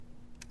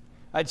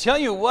I tell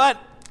you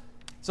what,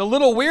 it's a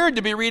little weird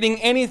to be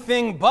reading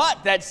anything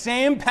but that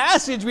same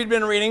passage we've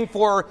been reading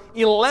for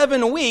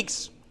 11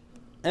 weeks.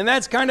 And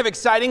that's kind of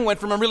exciting. Went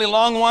from a really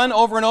long one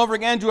over and over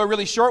again to a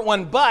really short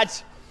one.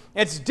 But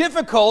it's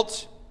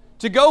difficult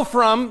to go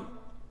from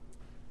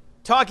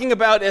talking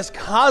about this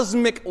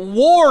cosmic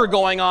war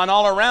going on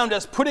all around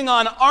us, putting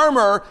on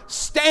armor,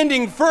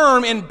 standing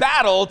firm in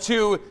battle,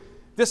 to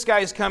this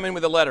guy's coming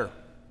with a letter.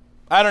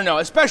 I don't know,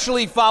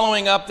 especially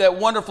following up that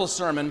wonderful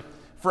sermon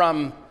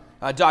from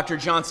Dr.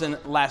 Johnson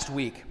last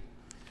week.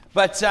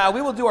 But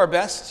we will do our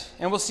best,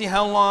 and we'll see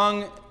how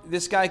long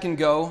this guy can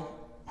go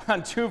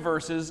on 2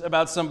 verses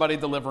about somebody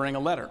delivering a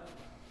letter.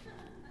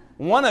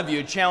 One of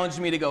you challenged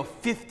me to go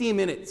 50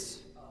 minutes.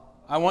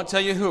 I won't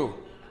tell you who.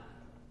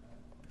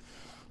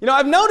 You know,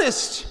 I've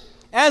noticed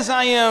as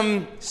I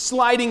am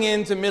sliding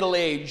into middle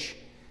age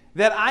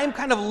that I'm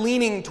kind of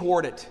leaning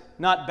toward it,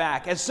 not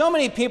back. As so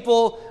many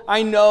people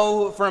I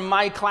know from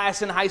my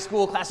class in high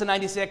school, class of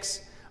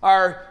 96,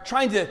 are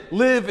trying to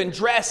live and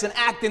dress and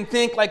act and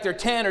think like they're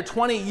 10 or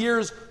 20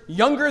 years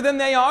younger than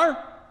they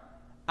are,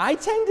 I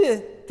tend to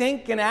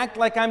think and act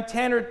like I'm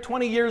 10 or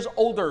 20 years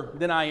older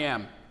than I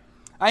am.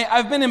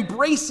 I've been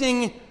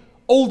embracing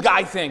old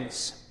guy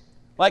things,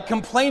 like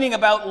complaining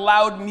about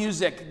loud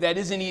music that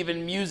isn't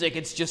even music,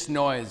 it's just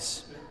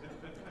noise.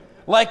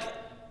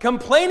 Like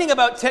complaining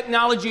about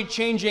technology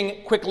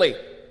changing quickly.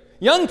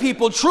 Young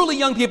people, truly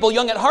young people,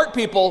 young at heart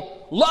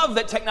people, love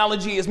that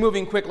technology is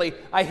moving quickly.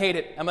 I hate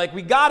it. I'm like,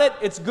 we got it.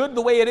 It's good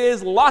the way it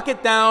is. Lock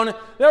it down.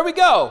 There we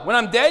go. When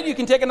I'm dead, you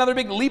can take another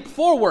big leap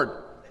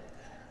forward.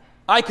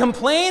 I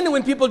complain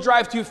when people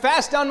drive too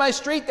fast down my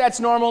street. That's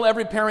normal.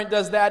 Every parent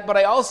does that. But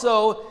I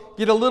also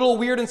get a little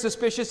weird and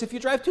suspicious if you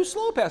drive too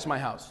slow past my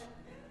house.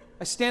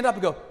 I stand up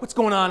and go, what's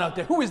going on out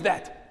there? Who is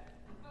that?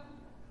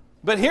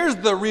 But here's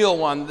the real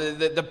one,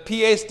 the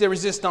pièce de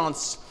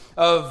résistance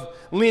of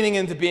leaning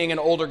into being an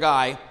older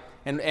guy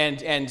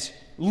and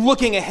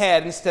looking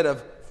ahead instead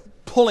of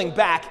pulling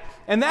back.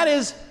 And that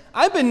is,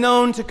 I've been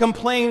known to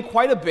complain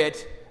quite a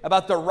bit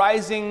about the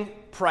rising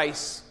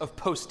price of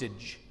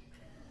postage,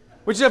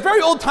 which is a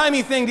very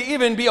old-timey thing to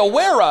even be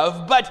aware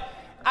of, but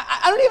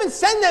I don't even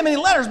send that many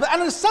letters, but I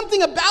don't know,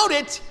 something about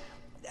it.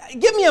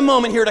 Give me a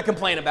moment here to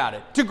complain about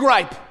it, to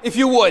gripe, if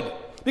you would.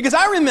 Because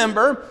I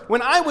remember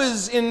when I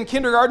was in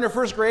kindergarten or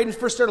first grade and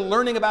first started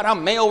learning about how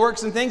mail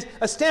works and things,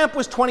 a stamp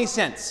was 20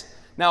 cents.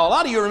 Now, a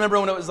lot of you remember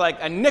when it was like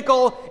a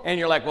nickel, and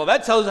you're like, well,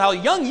 that tells how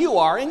young you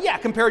are. And yeah,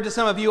 compared to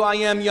some of you, I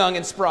am young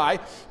and spry.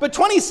 But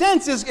 20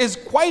 cents is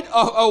quite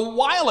a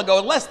while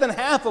ago, less than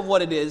half of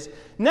what it is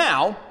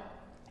now.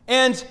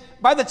 And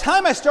by the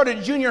time I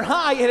started junior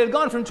high, it had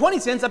gone from 20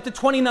 cents up to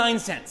 29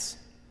 cents.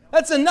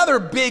 That's another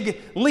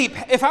big leap.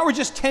 If I were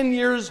just 10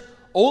 years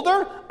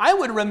older, I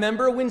would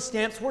remember when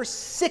stamps were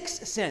 6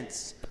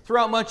 cents.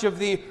 Throughout much of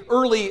the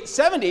early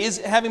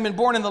 70s, having been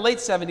born in the late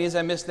 70s,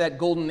 I missed that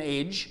golden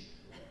age.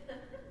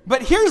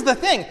 But here's the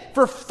thing.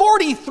 For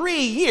 43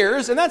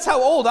 years, and that's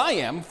how old I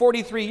am,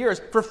 43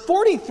 years, for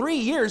 43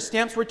 years,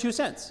 stamps were 2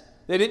 cents.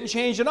 They didn't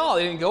change at all.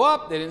 They didn't go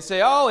up. They didn't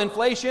say, oh,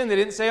 inflation. They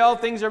didn't say, oh,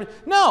 things are...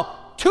 No,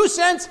 2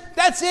 cents,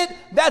 that's it.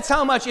 That's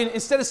how much. And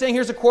instead of saying,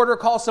 here's a quarter,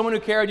 call someone who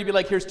cared, you'd be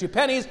like, here's 2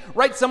 pennies.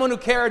 Write someone who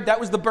cared. That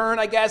was the burn,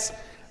 I guess.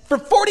 For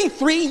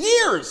 43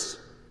 years.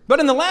 But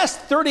in the last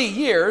 30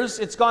 years,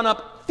 it's gone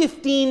up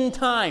 15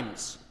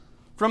 times.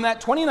 From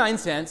that 29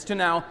 cents to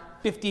now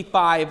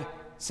 55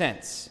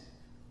 cents.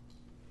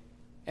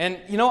 And,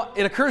 you know,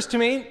 it occurs to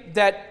me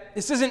that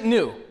this isn't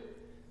new.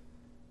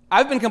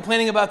 I've been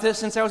complaining about this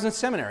since I was in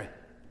seminary.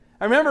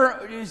 I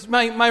remember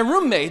my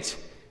roommate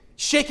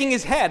shaking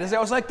his head as I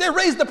was like, they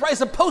raised the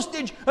price of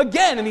postage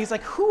again. And he's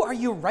like, who are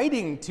you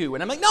writing to?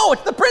 And I'm like, no,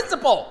 it's the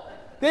principal.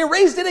 They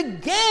raised it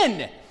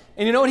again.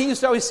 And you know what he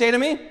used to always say to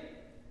me?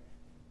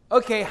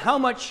 Okay, how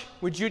much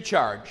would you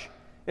charge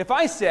if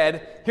I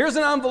said, here's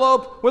an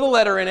envelope with a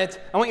letter in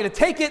it. I want you to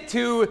take it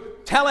to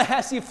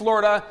Tallahassee,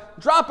 Florida,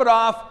 drop it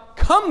off,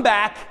 come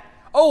back.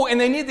 Oh, and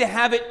they need to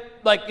have it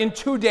like in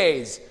 2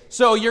 days.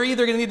 So you're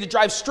either going to need to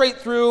drive straight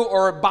through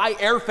or buy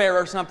airfare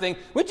or something.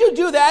 Would you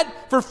do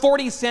that for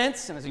 40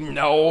 cents? And I said,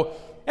 no.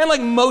 And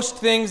like most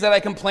things that I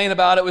complain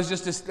about, it was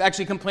just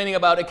actually complaining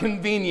about a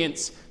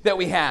convenience that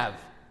we have.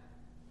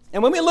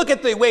 And when we look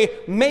at the way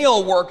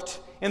mail worked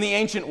in the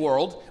ancient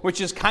world,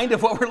 which is kind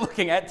of what we're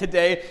looking at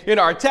today in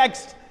our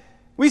text,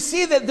 we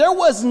see that there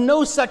was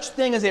no such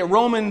thing as a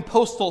Roman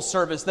postal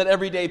service that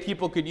everyday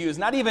people could use,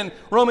 not even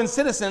Roman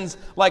citizens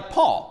like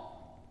Paul.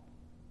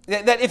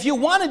 That if you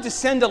wanted to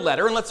send a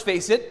letter, and let's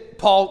face it,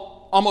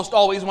 Paul almost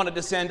always wanted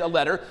to send a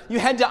letter, you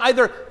had to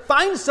either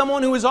find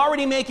someone who was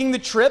already making the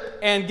trip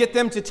and get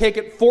them to take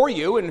it for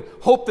you and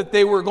hope that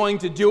they were going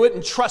to do it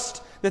and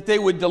trust that they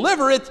would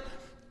deliver it,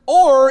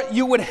 or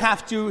you would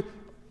have to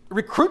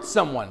recruit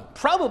someone,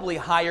 probably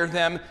hire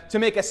them to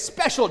make a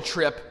special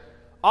trip,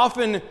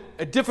 often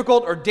a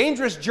difficult or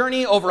dangerous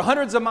journey over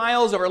hundreds of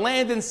miles over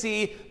land and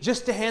sea,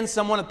 just to hand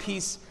someone a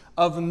piece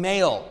of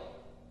mail.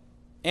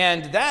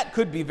 And that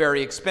could be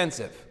very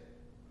expensive.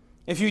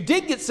 If you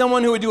did get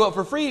someone who would do it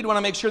for free, you'd want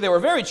to make sure they were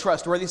very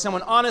trustworthy,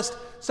 someone honest,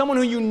 someone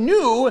who you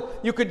knew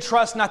you could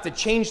trust not to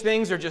change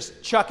things or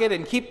just chuck it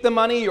and keep the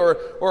money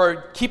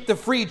or keep the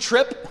free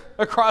trip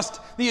across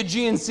the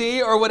Aegean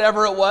Sea or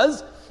whatever it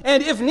was.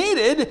 And if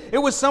needed, it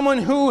was someone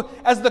who,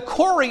 as the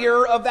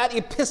courier of that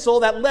epistle,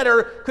 that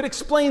letter, could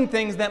explain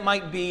things that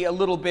might be a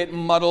little bit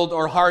muddled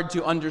or hard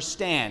to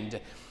understand.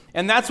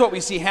 And that's what we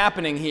see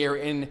happening here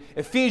in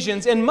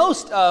Ephesians and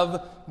most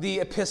of the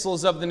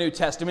epistles of the New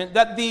Testament,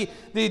 that the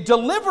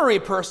delivery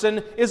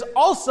person is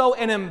also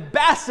an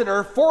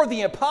ambassador for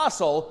the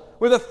apostle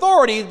with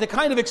authority to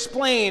kind of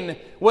explain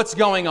what's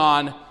going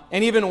on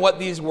and even what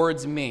these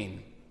words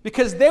mean.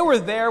 Because they were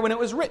there when it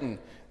was written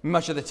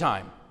much of the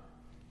time.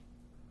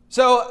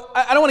 So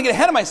I don't want to get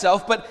ahead of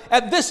myself, but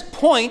at this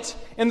point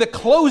in the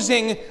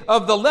closing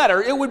of the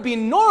letter, it would be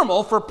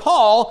normal for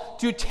Paul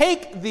to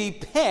take the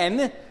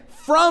pen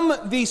from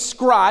the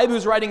scribe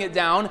who's writing it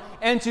down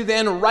and to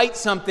then write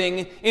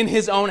something in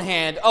his own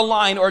hand, a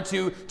line or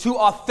two, to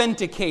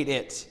authenticate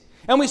it.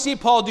 And we see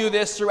Paul do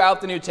this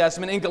throughout the New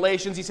Testament. In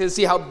Galatians, he says,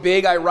 see how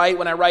big I write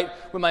when I write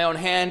with my own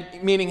hand,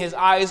 meaning his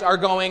eyes are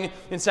going.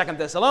 In 2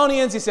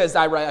 Thessalonians, he says,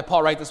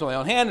 Paul write this with my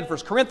own hand. In 1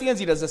 Corinthians,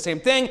 he does the same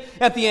thing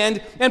at the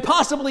end. And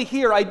possibly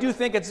here, I do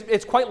think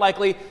it's quite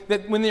likely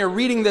that when they're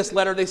reading this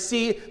letter, they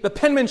see the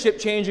penmanship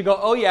change and go,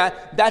 oh yeah,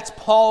 that's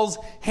Paul's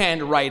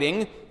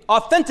handwriting,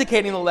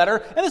 authenticating the letter.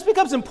 And this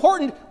becomes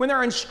important when there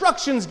are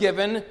instructions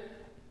given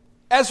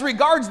as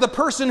regards the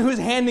person who's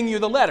handing you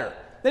the letter.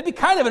 That'd be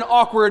kind of an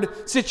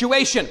awkward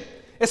situation,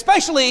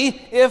 especially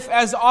if,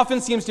 as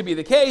often seems to be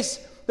the case,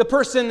 the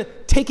person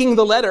taking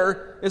the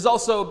letter is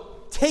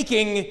also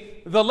taking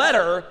the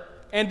letter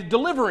and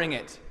delivering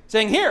it,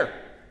 saying, here,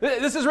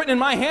 this is written in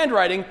my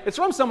handwriting. It's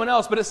from someone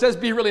else, but it says,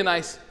 be really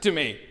nice to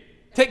me.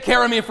 Take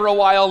care of me for a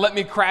while. Let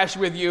me crash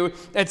with you,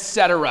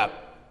 etc.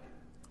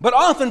 But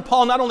often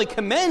Paul not only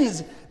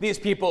commends these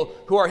people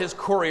who are his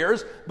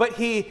couriers, but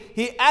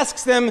he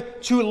asks them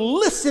to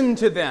listen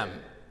to them.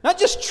 Not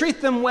just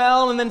treat them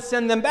well and then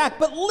send them back,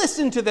 but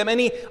listen to them. And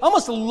he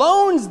almost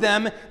loans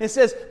them and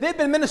says, they've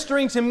been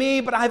ministering to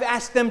me, but I've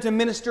asked them to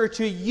minister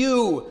to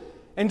you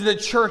and to the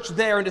church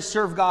there and to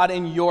serve God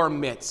in your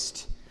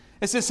midst.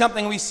 This is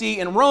something we see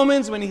in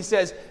Romans when he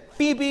says,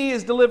 Phoebe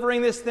is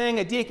delivering this thing,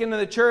 a deacon of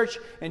the church,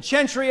 and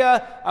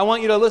Cenchrea, I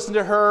want you to listen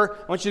to her.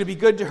 I want you to be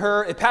good to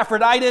her.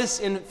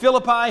 Epaphroditus in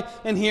Philippi,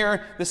 and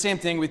here the same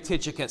thing with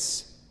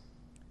Tychicus.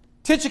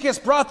 Tychicus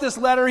brought this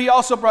letter. He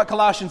also brought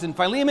Colossians and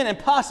Philemon and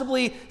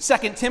possibly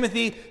 2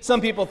 Timothy, some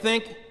people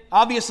think.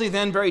 Obviously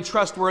then very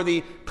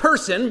trustworthy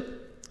person.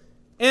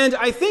 And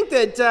I think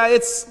that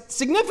it's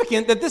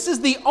significant that this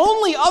is the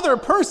only other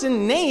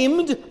person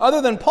named, other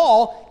than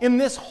Paul, in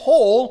this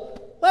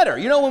whole letter.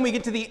 You know, when we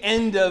get to the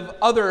end of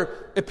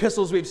other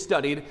epistles we've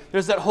studied,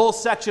 there's that whole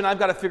section I've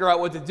got to figure out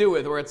what to do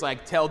with, where it's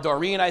like, tell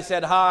Doreen I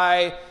said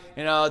hi,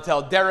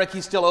 tell Derek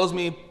he still owes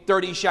me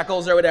 30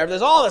 shekels or whatever.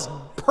 There's all this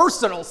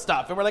personal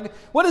stuff. And we're like,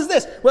 what is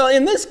this? Well,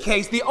 in this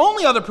case, the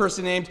only other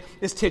person named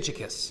is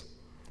Tychicus.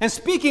 And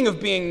speaking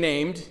of being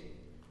named,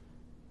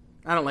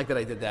 I don't like that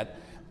I did that.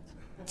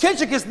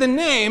 Tychicus, the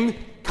name,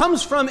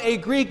 comes from a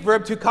Greek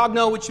verb,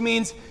 tukagno, which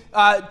means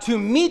to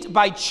meet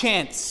by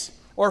chance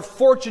or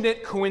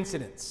fortunate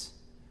coincidence.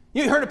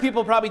 You heard of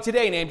people probably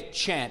today named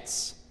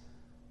Chance.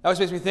 That always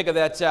makes me think of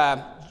that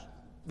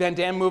Van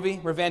Damme movie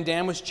where Van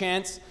Damme was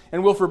Chance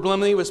and Wilford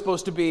Brimley was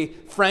supposed to be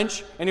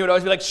French, and he would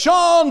always be like,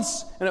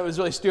 Chance! And it was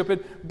really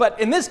stupid.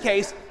 But in this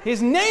case,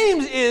 his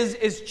name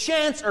is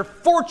Chance or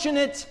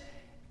Fortunate,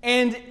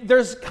 and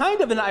there's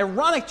kind of an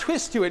ironic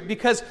twist to it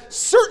because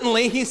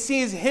certainly he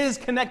sees his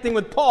connecting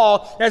with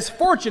Paul as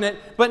fortunate,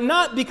 but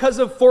not because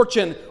of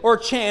fortune or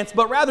chance,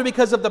 but rather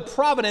because of the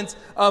providence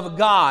of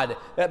God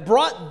that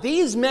brought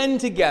these men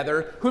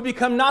together who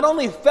become not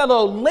only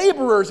fellow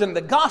laborers in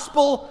the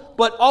gospel,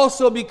 but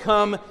also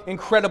become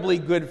incredibly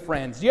good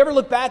friends. Do you ever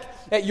look back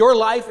at your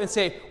life and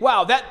say,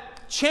 wow, that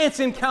chance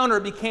encounter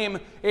became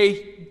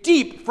a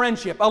deep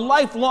friendship, a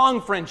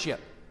lifelong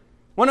friendship?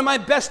 One of my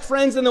best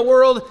friends in the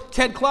world,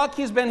 Ted Cluck,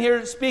 he's been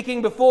here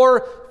speaking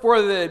before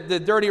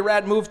the Dirty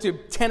Rat moved to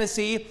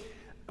Tennessee.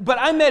 But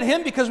I met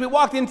him because we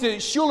walked into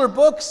Schuler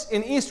Books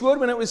in Eastwood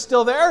when it was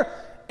still there,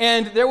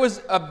 and there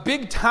was a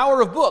big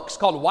tower of books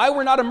called Why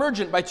We're Not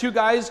Emergent by two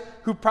guys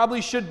who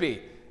probably should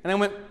be. And I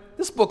went,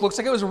 this book looks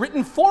like it was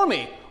written for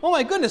me. Oh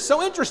my goodness,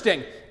 so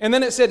interesting. And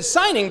then it said,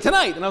 signing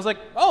tonight. And I was like,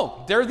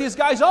 oh, there these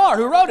guys are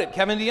who wrote it.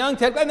 Kevin DeYoung,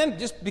 Ted Cluck, and then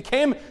just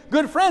became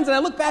good friends. And I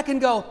look back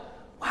and go,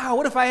 wow,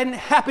 what if I hadn't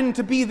happened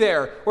to be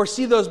there or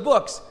see those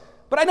books?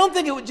 But I don't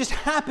think it would just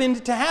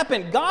happened to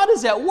happen. God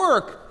is at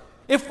work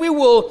if we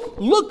will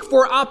look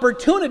for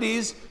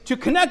opportunities to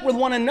connect with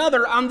one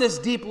another on this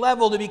deep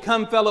level, to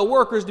become fellow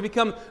workers, to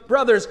become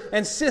brothers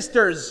and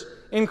sisters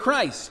in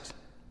Christ.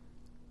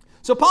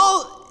 So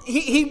Paul,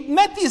 he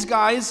met these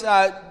guys,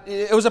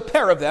 it was a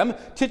pair of them,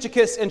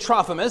 Tychicus and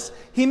Trophimus.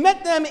 He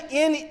met them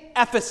in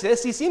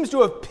Ephesus. He seems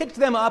to have picked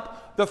them up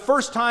the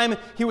first time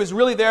he was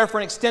really there for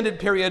an extended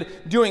period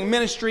doing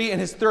ministry in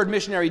his third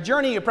missionary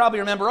journey. You probably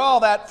remember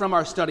all that from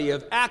our study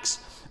of Acts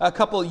a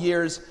couple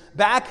years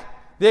back.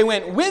 They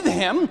went with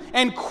him,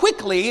 and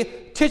quickly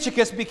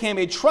Tychicus became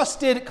a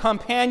trusted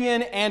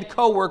companion and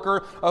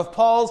co-worker of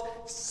Paul's,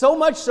 so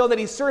much so that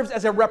he serves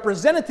as a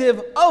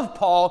representative of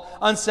Paul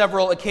on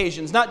several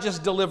occasions, not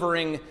just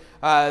delivering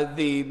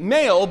the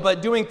mail,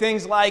 but doing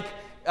things like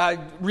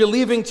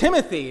relieving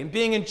Timothy and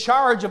being in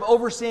charge of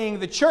overseeing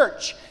the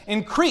church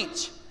in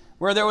Crete,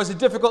 where there was a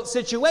difficult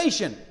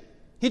situation.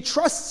 He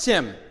trusts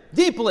him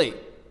deeply.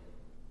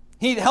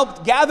 He'd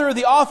helped gather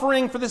the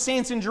offering for the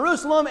saints in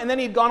Jerusalem, and then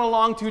he'd gone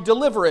along to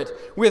deliver it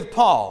with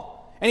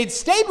Paul. And he'd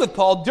stayed with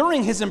Paul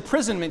during his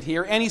imprisonment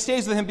here, and he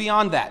stays with him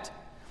beyond that.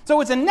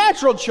 So it's a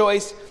natural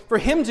choice for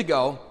him to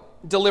go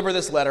deliver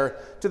this letter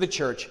to the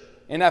church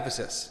in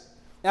Ephesus.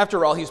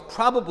 After all, he's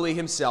probably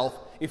himself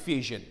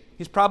Ephesian.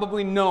 He's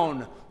probably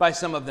known by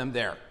some of them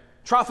there.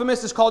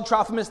 Trophimus is called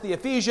Trophimus the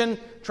Ephesian.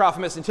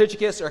 Trophimus and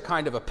Tychicus are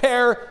kind of a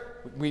pair.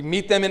 We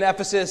meet them in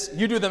Ephesus.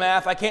 You do the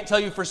math. I can't tell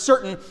you for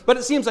certain, but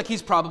it seems like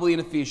he's probably an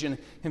Ephesian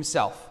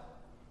himself.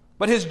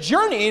 But his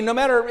journey, no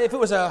matter if it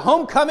was a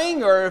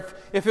homecoming or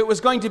if it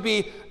was going to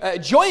be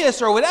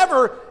joyous or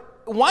whatever,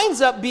 winds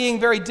up being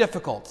very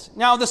difficult.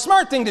 Now, the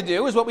smart thing to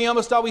do is what we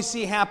almost always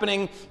see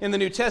happening in the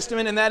New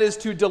Testament, and that is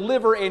to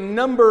deliver a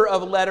number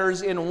of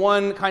letters in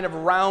one kind of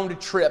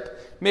round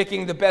trip,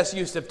 making the best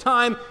use of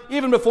time.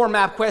 Even before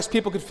MapQuest,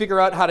 people could figure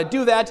out how to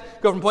do that,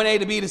 go from point A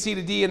to B to C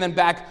to D and then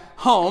back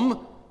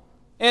home.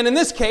 And in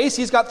this case,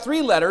 he's got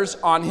 3 letters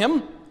on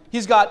him.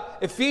 He's got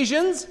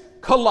Ephesians,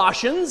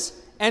 Colossians,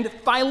 and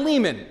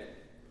Philemon.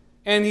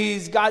 And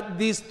he's got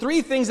these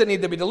 3 things that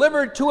need to be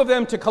delivered, 2 of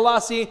them to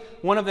Colossae,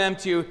 1 of them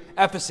to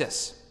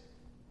Ephesus.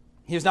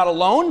 He's not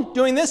alone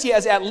doing this. He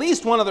has at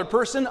least one other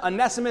person,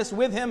 Onesimus,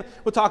 with him.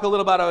 We'll talk a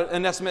little about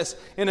Onesimus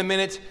in a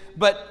minute.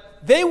 But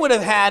they would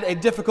have had a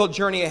difficult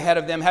journey ahead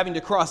of them, having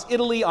to cross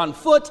Italy on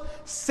foot,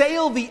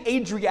 sail the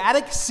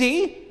Adriatic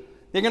Sea.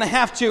 They're going to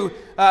have to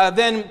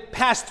then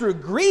pass through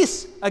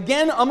Greece,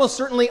 again, almost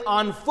certainly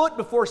on foot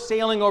before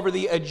sailing over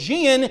the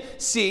Aegean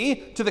Sea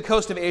to the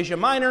coast of Asia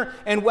Minor.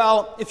 And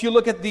while if you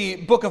look at the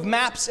book of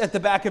maps at the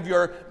back of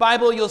your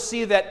Bible, you'll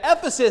see that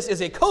Ephesus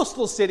is a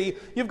coastal city.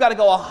 You've got to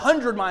go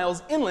 100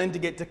 miles inland to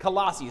get to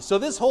Colossae. So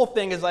this whole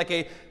thing is like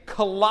a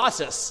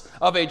colossus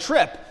of a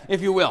trip,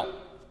 if you will.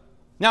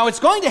 Now, it's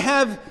going to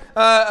have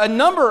a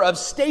number of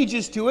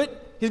stages to it.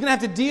 He's going to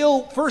have to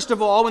deal, first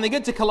of all, when they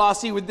get to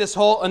Colossae, with this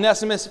whole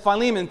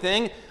Onesimus-Philemon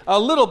thing. A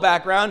little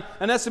background.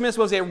 Onesimus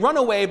was a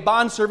runaway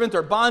bondservant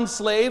or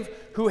bondslave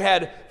who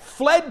had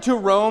fled to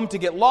Rome to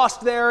get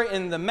lost there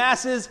in the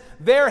masses.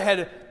 There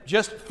had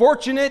just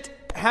fortunate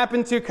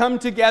happened to come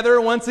together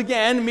once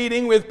again,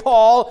 meeting with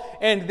Paul,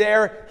 and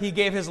there he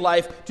gave his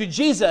life to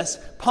Jesus.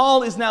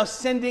 Paul is now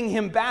sending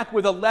him back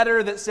with a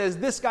letter that says,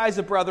 this guy's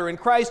a brother in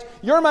Christ.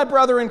 You're my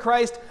brother in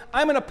Christ.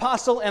 I'm an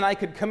apostle, and I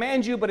could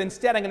command you, but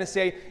instead I'm going to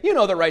say, you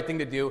know the right thing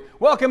to do.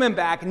 Welcome him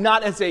back,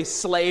 not as a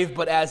slave,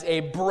 but as a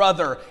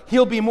brother.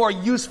 He'll be more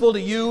useful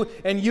to you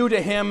and you to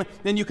him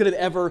than you could have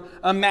ever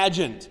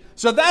imagined.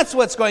 So that's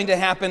what's going to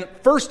happen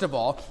first of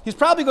all. He's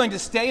probably going to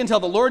stay until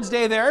the Lord's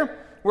Day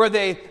there, where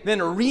they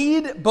then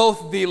read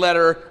both the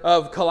letter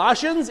of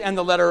Colossians and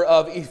the letter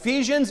of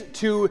Ephesians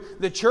to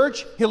the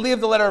church. He'll leave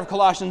the letter of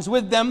Colossians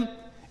with them,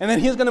 and then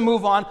he's going to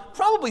move on,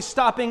 probably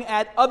stopping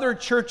at other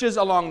churches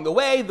along the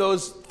way,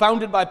 those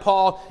founded by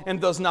Paul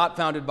and those not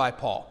founded by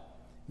Paul.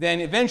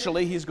 Then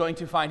eventually he's going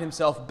to find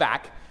himself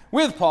back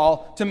with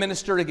Paul to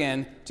minister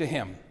again to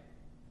him.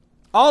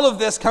 All of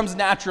this comes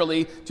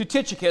naturally to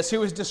Tychicus,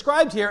 who is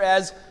described here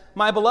as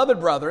my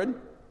beloved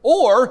brethren,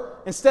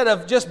 or, instead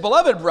of just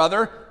beloved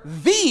brother,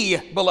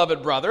 the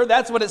beloved brother.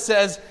 That's what it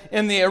says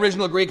in the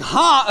original Greek.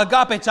 Ha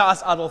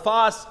agapetos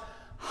adelphos.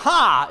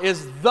 Ha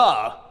is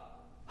the.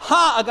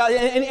 Ha,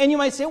 and you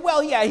might say,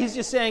 well, yeah, he's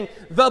just saying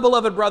the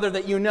beloved brother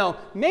that you know.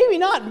 Maybe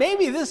not.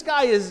 Maybe this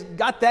guy has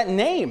got that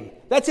name.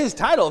 That's his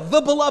title,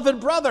 the beloved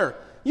brother.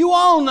 You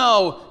all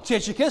know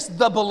Tychicus,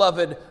 the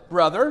beloved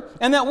brother.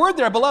 And that word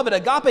there, beloved,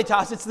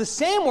 agapetos, it's the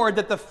same word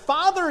that the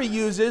Father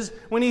uses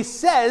when he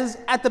says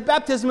at the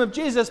baptism of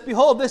Jesus,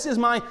 behold, this is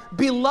my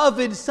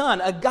beloved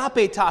Son,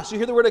 agapetos. You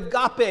hear the word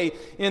agape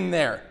in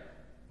there.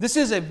 This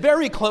is a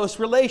very close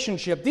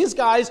relationship. These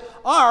guys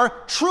are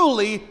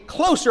truly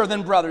closer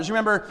than brothers.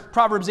 Remember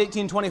Proverbs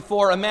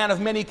 18:24, a man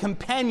of many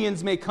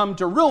companions may come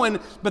to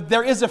ruin, but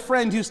there is a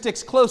friend who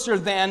sticks closer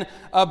than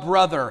a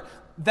brother.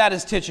 That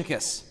is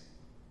Tychicus.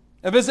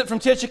 A visit from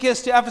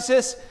Tychicus to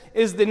Ephesus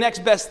is the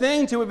next best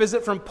thing to a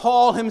visit from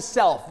Paul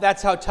himself.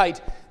 That's how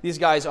tight these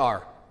guys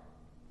are.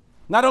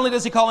 Not only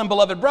does he call him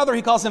beloved brother,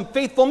 he calls him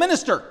faithful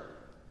minister.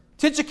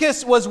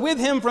 Tychicus was with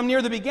him from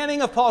near the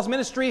beginning of Paul's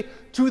ministry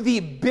to the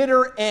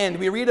bitter end.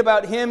 We read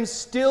about him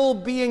still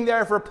being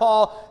there for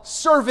Paul,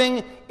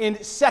 serving in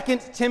 2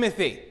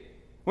 Timothy,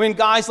 when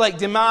guys like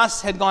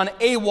Demas had gone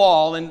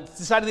AWOL and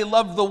decided they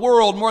loved the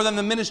world more than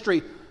the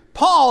ministry.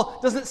 Paul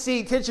doesn't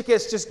see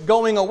Tychicus just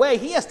going away.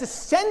 He has to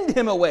send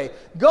him away.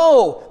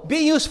 Go, be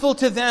useful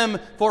to them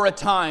for a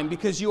time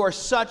because you are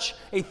such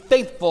a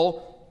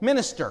faithful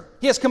minister.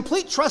 He has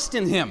complete trust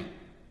in him.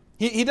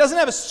 He doesn't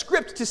have a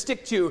script to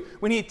stick to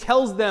when he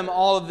tells them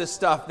all of this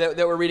stuff that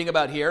we're reading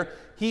about here.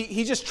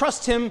 he just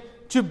trusts him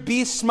to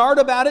be smart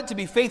about it, to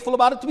be faithful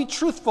about it, to be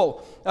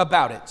truthful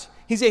about it.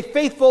 He's a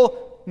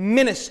faithful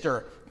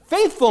minister.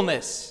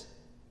 Faithfulness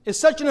is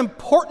such an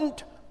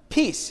important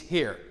piece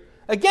here.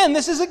 Again,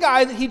 this is a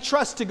guy that he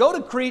trusts to go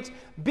to Crete,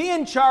 be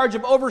in charge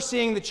of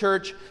overseeing the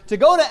church, to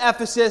go to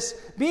Ephesus,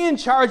 be in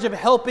charge of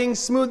helping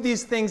smooth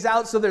these things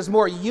out so there's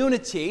more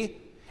unity.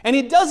 And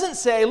he doesn't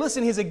say,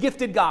 listen, he's a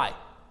gifted guy,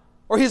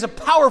 or he's a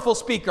powerful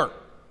speaker,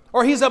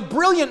 or he's a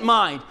brilliant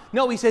mind.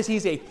 No, he says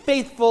he's a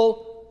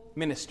faithful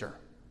minister.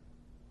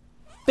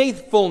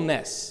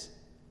 Faithfulness.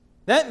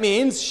 That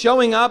means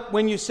showing up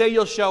when you say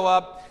you'll show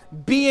up,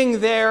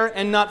 being there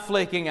and not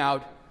flaking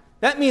out.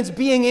 That means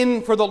being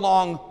in for the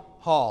long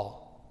haul.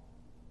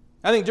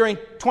 I think during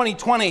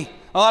 2020,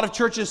 a lot of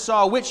churches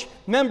saw which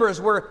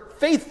members were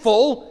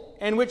faithful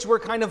and which were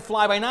kind of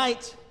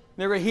fly-by-night.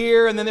 They were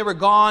here and then they were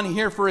gone,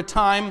 here for a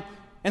time.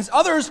 And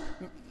others,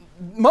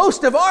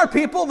 most of our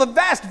people, the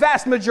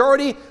vast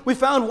majority, we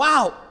found,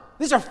 wow,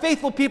 these are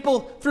faithful people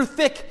through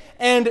thick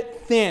and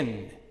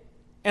thin,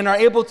 and are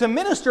able to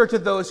minister to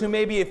those who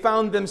maybe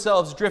found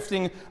themselves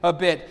drifting a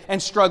bit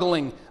and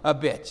struggling a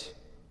bit.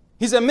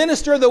 He's a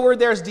minister. The word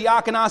there is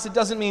diakonos. It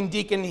doesn't mean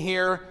deacon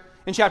here.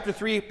 In chapter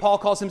 3, Paul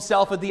calls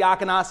himself a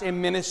diakonos, a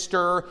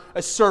minister,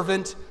 a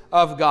servant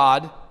of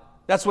God.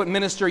 That's what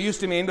minister used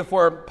to mean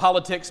before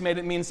politics made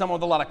it mean someone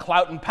with a lot of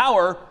clout and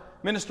power.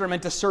 Minister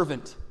meant a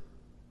servant,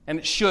 and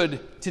it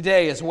should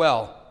today as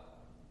well.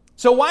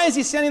 So why is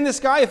he sending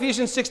this guy?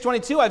 Ephesians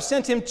 6:22, I've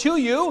sent him to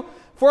you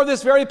for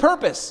this very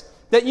purpose,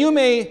 that you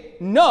may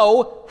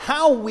know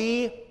how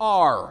we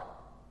are.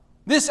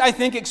 This, I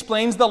think,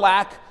 explains the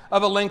lack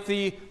of a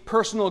lengthy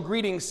personal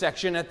greetings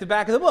section at the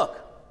back of the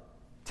book.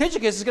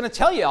 Tychicus is going to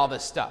tell you all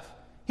this stuff.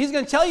 He's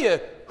going to tell you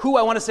who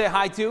I want to say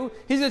hi to.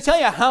 He's going to tell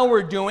you how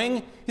we're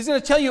doing. He's going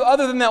to tell you,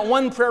 other than that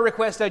one prayer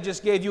request I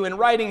just gave you in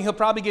writing, he'll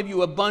probably give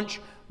you a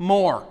bunch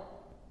more.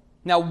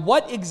 Now,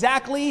 what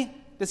exactly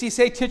does he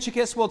say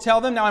Tychicus will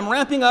tell them? Now, I'm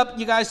ramping up,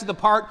 you guys, to the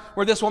part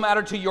where this will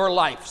matter to your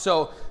life.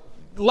 So,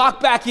 lock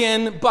back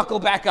in, buckle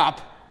back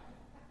up.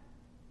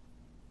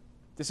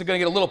 This is going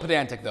to get a little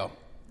pedantic, though.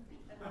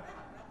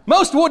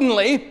 Most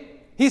woodenly,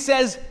 he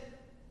says,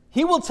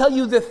 he will tell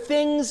you the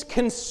things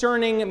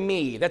concerning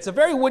me. That's a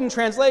very wooden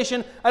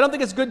translation. I don't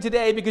think it's good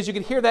today because you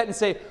could hear that and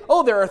say,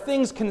 oh, there are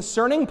things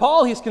concerning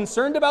Paul. He's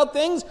concerned about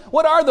things.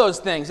 What are those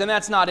things? And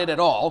that's not it at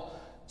all.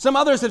 Some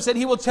others have said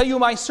he will tell you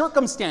my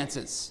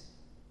circumstances.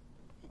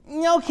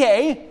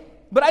 Okay,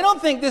 but I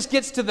don't think this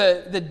gets to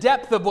the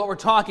depth of what we're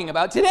talking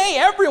about. Today,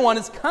 everyone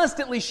is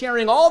constantly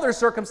sharing all their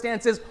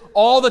circumstances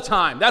all the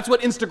time. That's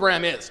what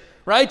Instagram is,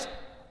 right?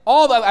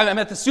 I'm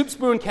at the Soup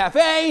Spoon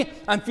Cafe,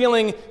 I'm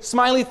feeling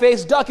smiley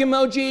face duck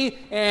emoji,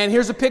 and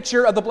here's a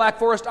picture of the Black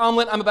Forest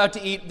omelet I'm about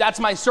to eat. That's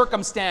my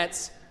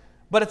circumstance,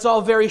 but it's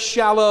all very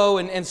shallow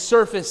and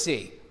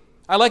surfacey.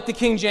 I like the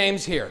King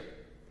James here.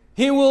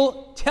 He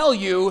will tell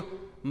you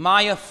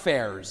my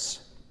affairs.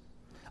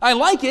 I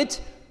like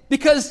it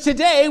because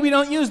today we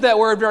don't use that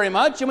word very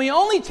much, and we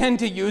only tend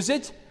to use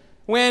it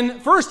when,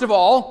 first of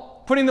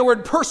all, putting the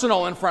word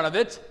personal in front of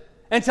it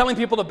and telling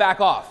people to back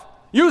off.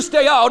 You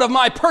stay out of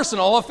my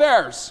personal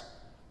affairs.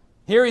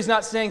 Here he's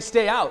not saying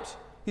stay out.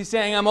 He's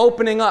saying I'm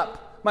opening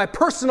up my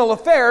personal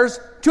affairs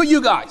to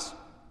you guys.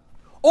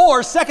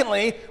 Or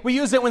secondly, we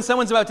use it when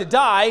someone's about to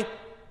die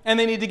and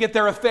they need to get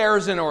their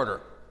affairs in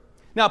order.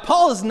 Now,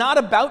 Paul is not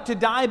about to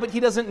die, but he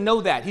doesn't know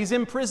that. He's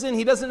in prison.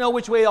 He doesn't know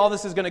which way all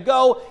this is going to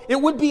go. It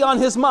would be on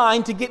his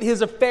mind to get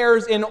his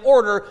affairs in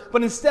order,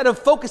 but instead of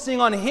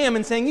focusing on him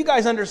and saying, you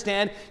guys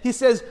understand, he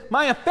says,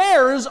 my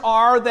affairs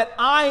are that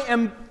I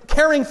am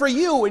caring for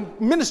you and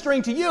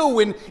ministering to you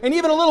and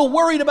even a little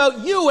worried about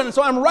you, and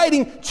so I'm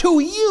writing to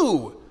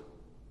you.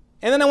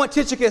 And then I want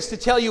Tychicus to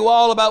tell you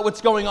all about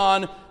what's going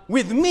on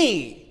with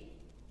me.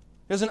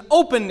 There's an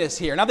openness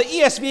here. Now the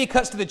ESV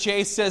cuts to the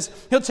chase, says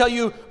he'll tell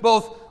you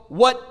both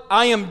what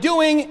I am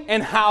doing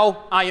and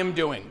how I am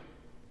doing.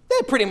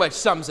 That pretty much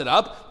sums it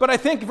up, but I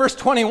think verse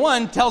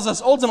 21 tells us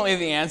ultimately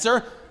the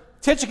answer.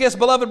 Tychicus,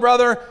 beloved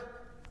brother,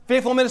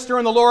 faithful minister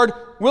in the Lord,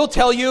 will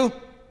tell you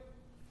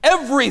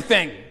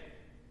everything.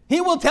 He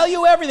will tell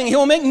you everything. He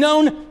will make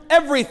known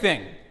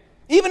everything.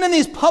 Even in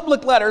these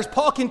public letters,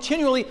 Paul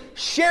continually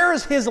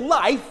shares his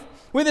life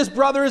with his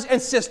brothers and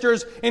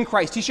sisters in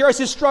Christ. He shares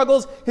his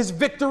struggles, his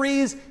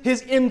victories,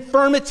 his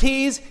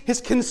infirmities,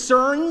 his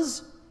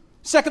concerns.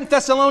 2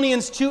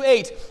 Thessalonians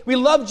 2:8, we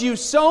loved you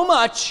so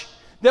much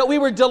that we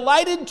were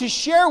delighted to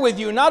share with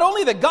you not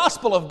only the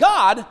gospel of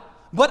God,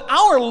 but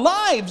our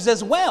lives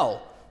as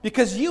well,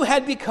 because you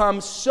had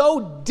become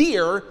so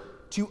dear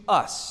to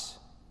us.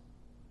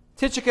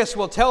 Tychicus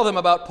will tell them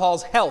about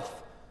Paul's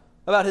health,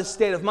 about his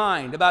state of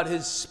mind, about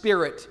his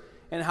spirit,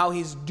 and how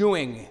he's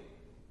doing.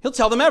 He'll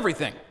tell them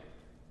everything.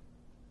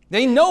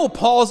 They know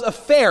Paul's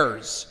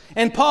affairs,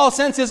 and Paul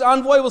sends his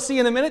envoy, we'll see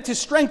in a minute, to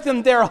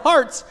strengthen their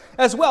hearts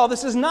as well.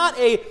 This is not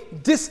a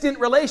distant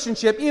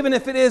relationship, even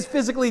if it is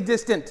physically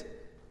distant.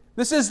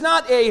 This is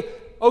not a,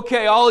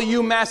 okay, all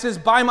you masses,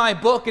 buy my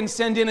book and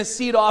send in a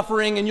seed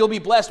offering and you'll be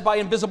blessed by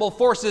invisible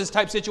forces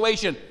type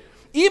situation.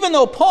 Even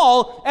though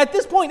Paul, at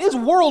this point, is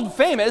world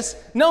famous,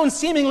 known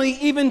seemingly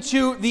even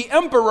to the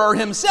emperor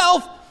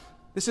himself,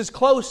 this is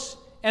close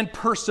and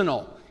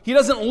personal. He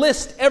doesn't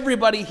list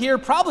everybody here,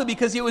 probably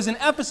because he was in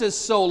Ephesus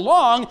so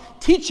long,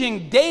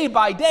 teaching day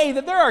by day,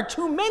 that there are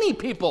too many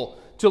people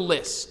to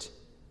list.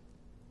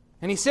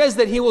 And he says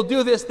that he will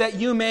do this that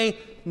you may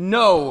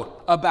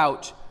know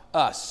about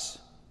us.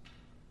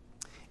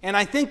 And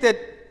I think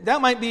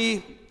that might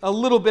be a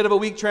little bit of a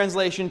weak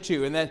translation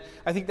too, and that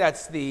I think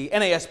that's the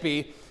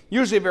NASB,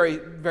 usually very,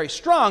 very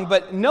strong,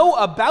 but know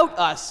about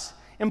us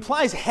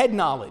implies head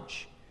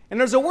knowledge. And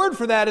there's a word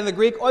for that in the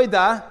Greek,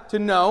 oida, to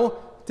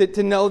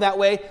know that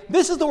way.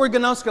 This is the word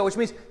gnosko, which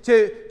means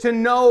to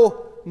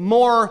know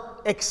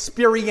more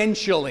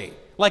experientially.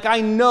 Like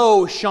I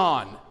know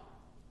Sean,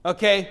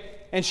 okay?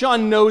 And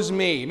Sean knows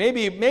me,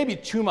 maybe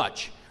too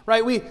much,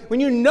 right? When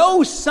you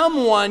know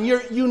someone,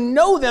 you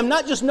know them,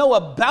 not just know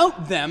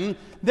about them.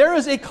 There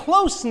is a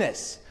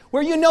closeness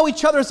where you know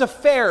each other's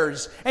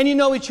affairs and you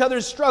know each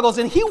other's struggles.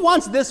 And he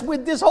wants this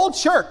with this whole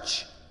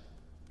church.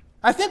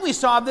 I think we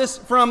saw this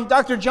from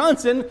Dr.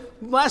 Johnson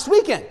last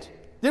weekend,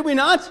 did we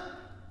not?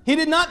 He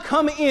did not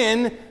come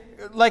in,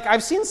 like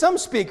I've seen some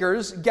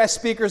speakers, guest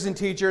speakers and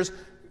teachers,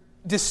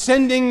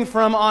 descending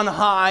from on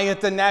high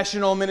at the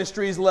national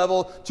ministries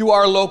level to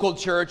our local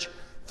church,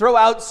 throw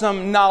out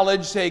some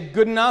knowledge, say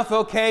good enough,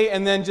 okay,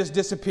 and then just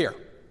disappear.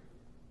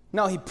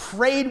 No, he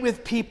prayed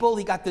with people,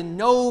 he got to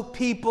know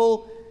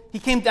people. He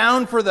came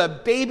down for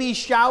the baby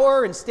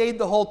shower and stayed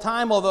the whole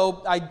time,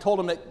 although I told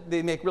him that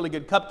they make really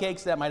good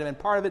cupcakes. That might have been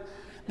part of it.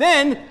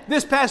 Then,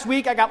 this past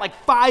week, I got like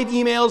 5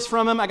 emails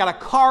from him. I got a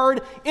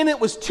card. In it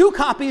was 2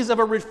 copies of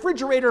a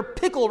refrigerator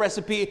pickle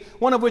recipe,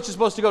 one of which is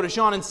supposed to go to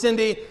Sean and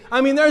Cindy. I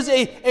mean, there's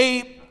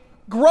a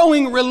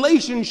growing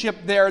relationship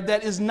there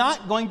that is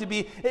not going to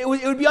be, it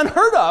would be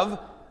unheard of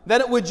that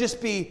it would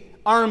just be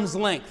arm's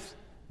length,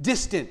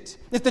 distant.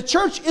 If the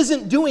church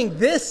isn't doing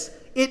this,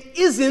 it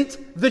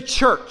isn't the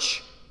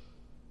church.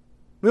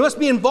 We must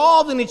be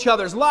involved in each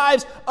other's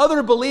lives,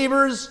 other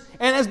believers,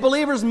 and as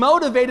believers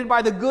motivated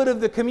by the good of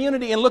the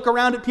community and look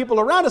around at people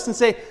around us and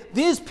say,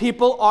 these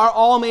people are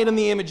all made in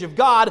the image of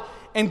God,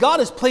 and God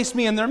has placed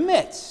me in their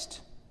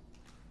midst.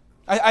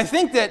 I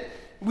think that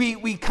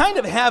we kind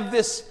of have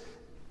this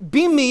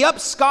beam me up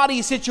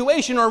Scotty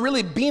situation, or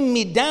really beam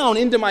me down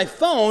into my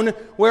phone,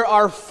 where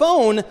our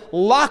phone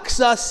locks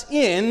us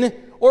in,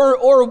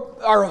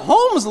 or our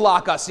homes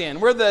lock us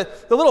in, where the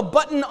little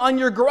button on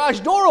your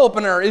garage door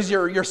opener is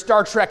your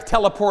Star Trek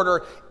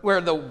teleporter, where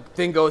the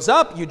thing goes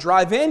up, you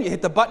drive in, you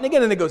hit the button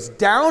again, and it goes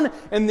down,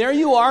 and there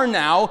you are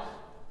now,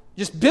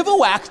 just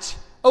bivouacked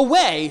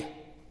away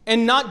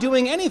and not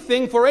doing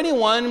anything for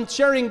anyone,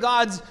 sharing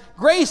God's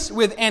grace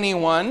with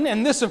anyone.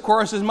 And this, of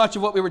course, is much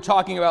of what we were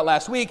talking about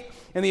last week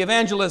in the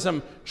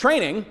evangelism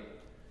training.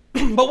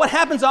 But what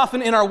happens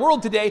often in our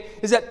world today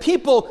is that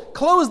people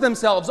close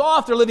themselves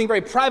off. They're living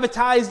very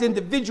privatized,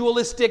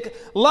 individualistic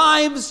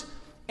lives,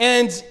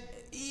 and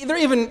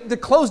they're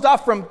closed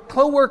off from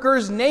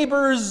coworkers,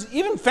 neighbors,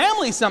 even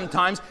family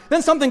sometimes.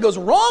 Then something goes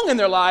wrong in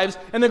their lives,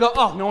 and they go,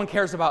 oh, no one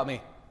cares about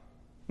me.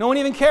 No one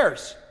even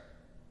cares.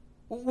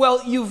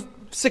 Well, you've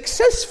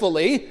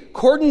successfully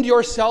cordoned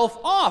yourself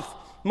off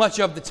much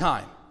of the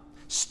time.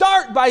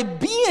 Start by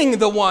being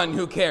the one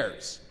who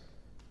cares.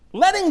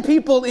 Letting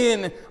people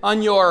in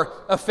on your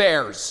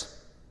affairs.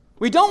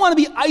 We don't want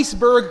to be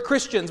iceberg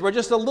Christians where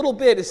just a little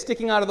bit is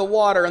sticking out of the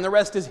water and the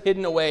rest is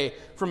hidden away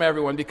from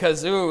everyone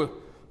because, the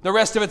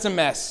rest of it's a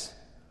mess.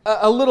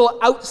 A little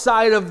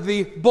outside of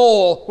the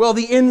bowl, well,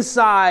 the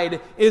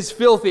inside is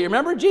filthy.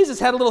 Remember, Jesus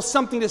had a little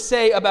something to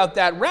say about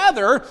that.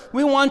 Rather,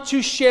 we want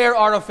to share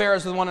our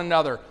affairs with one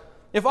another.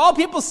 If all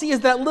people see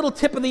is that little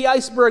tip of the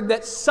iceberg,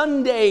 that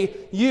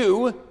Sunday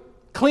you,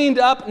 cleaned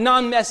up,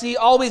 non-messy,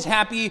 always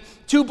happy,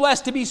 too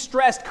blessed to be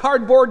stressed,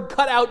 cardboard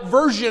cutout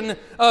version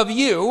of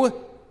you,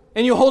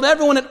 and you hold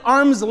everyone at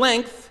arm's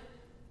length,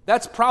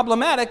 that's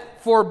problematic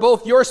for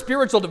both your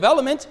spiritual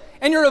development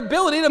and your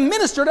ability to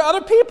minister to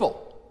other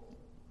people.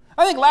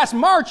 I think last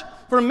March,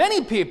 for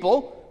many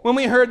people, when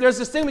we heard there's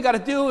this thing we got to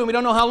do, and we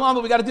don't know how long,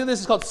 but we got to do this,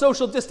 it's called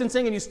social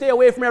distancing, and you stay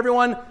away from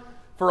everyone.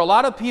 For a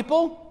lot of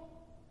people,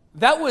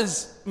 that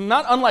was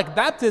not unlike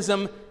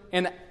baptism,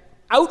 an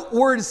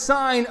outward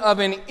sign of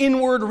an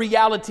inward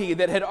reality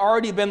that had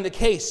already been the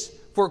case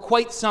for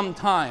quite some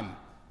time.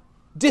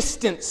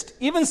 Distanced,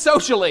 even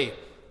socially,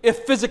 if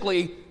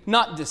physically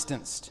not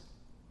distanced.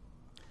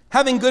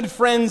 Having good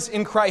friends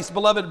in Christ,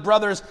 beloved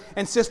brothers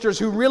and sisters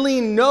who really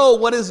know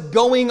what is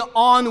going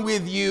on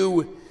with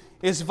you,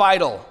 is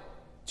vital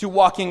to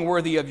walking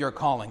worthy of your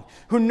calling.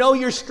 Who know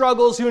your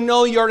struggles, who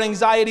know your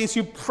anxieties,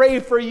 who pray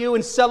for you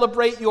and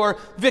celebrate your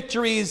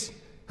victories,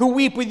 who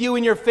weep with you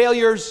in your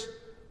failures,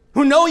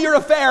 who know your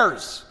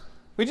affairs.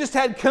 We just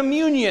had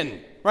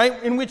communion,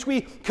 right? In which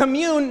we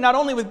commune not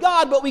only with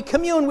God, but we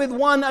commune with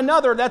one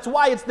another. That's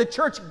why it's the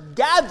church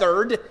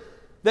gathered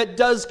that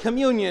does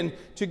communion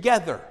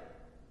together.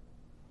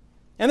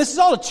 And this is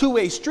all a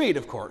two-way street,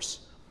 of course.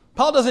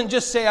 Paul doesn't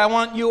just say, I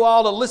want you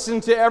all to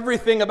listen to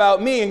everything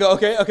about me and go,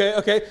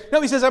 okay. No,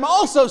 he says, I'm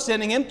also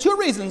sending him 2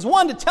 reasons.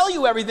 1, to tell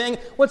you everything,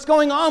 what's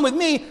going on with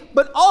me,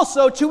 but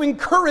also to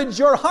encourage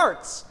your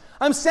hearts.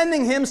 I'm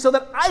sending him so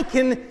that I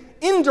can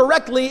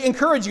indirectly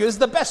encourage you. This is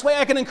the best way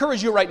I can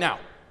encourage you right now.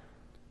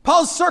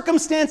 Paul's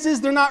circumstances,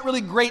 they're not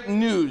really great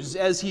news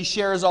as he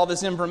shares all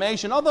this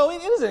information, although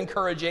it is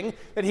encouraging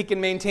that he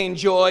can maintain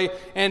joy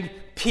and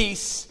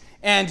peace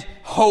and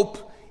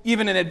hope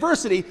even in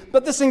adversity,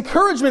 but this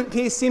encouragement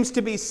piece seems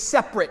to be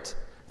separate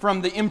from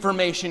the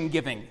information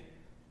giving.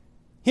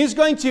 He's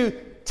going to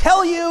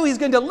tell you, he's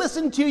going to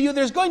listen to you,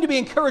 there's going to be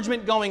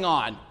encouragement going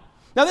on.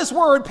 Now this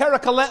word,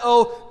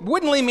 parakaleo,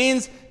 woodenly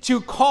means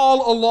to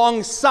call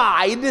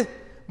alongside,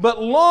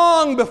 but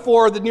long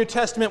before the New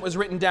Testament was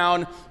written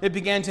down, it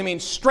began to mean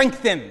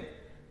strengthen.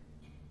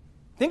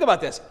 Think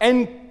about this,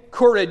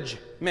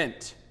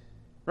 encouragement,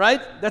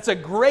 right? It's a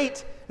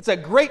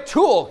great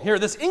tool here,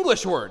 this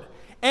English word.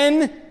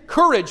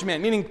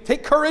 Encouragement, meaning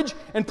take courage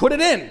and put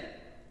it in.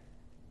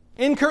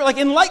 Like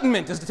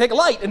enlightenment is to take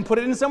light and put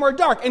it in somewhere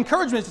dark.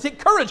 Encouragement is to take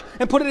courage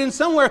and put it in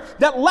somewhere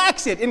that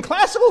lacks it. In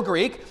classical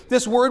Greek,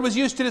 this word was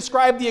used to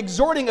describe the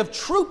exhorting of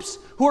troops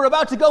who are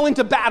about to go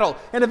into battle,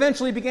 and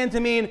eventually began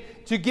to mean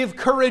to give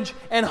courage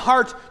and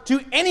heart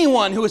to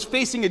anyone who is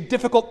facing a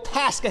difficult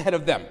task ahead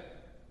of them.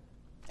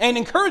 And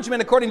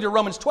encouragement, according to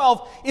Romans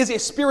 12, is a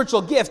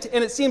spiritual gift,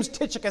 and it seems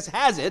Tychicus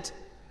has it.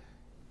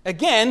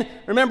 Again,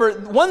 remember,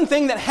 one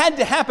thing that had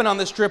to happen on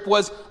this trip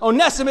was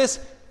Onesimus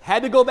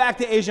had to go back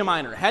to Asia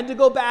Minor, had to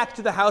go back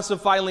to the house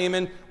of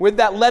Philemon with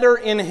that letter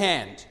in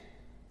hand.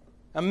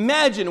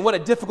 Imagine what a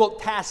difficult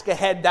task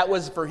ahead that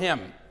was for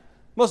him.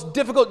 Most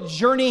difficult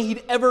journey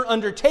he'd ever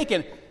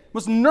undertaken.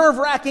 Most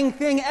nerve-wracking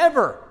thing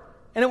ever.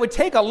 And it would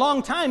take a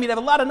long time. He'd have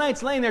a lot of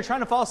nights laying there trying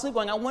to fall asleep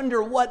going, I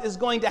wonder what is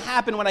going to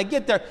happen when I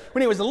get there.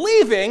 When he was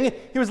leaving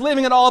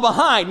it all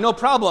behind. No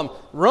problem.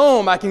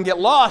 Rome, I can get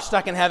lost.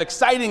 I can have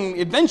exciting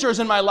adventures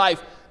in my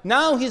life.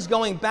 Now he's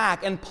going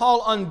back, and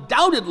Paul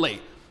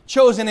undoubtedly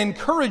chose an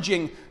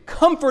encouraging,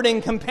 comforting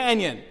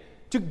companion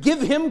to give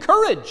him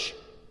courage.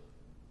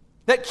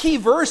 That key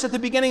verse at the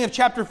beginning of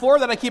chapter 4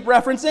 that I keep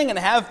referencing and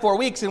have for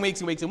weeks and weeks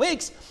and weeks and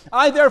weeks.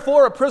 I,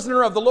 therefore, a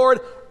prisoner of the Lord,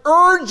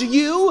 urge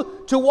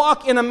you to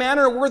walk in a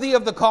manner worthy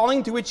of the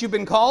calling to which you've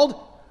been called.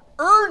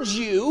 Urge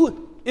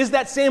you is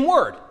that same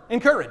word,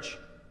 encourage.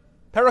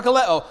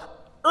 Parakaleo,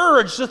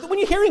 urge. So when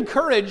you hear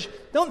encourage,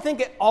 don't think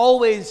it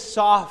always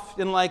soft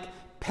and like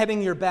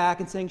petting your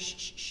back and saying,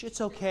 shh, it's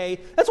okay.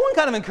 That's one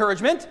kind of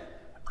encouragement.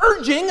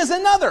 Urging is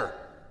another.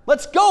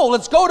 Let's go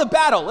to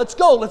battle. Let's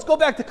go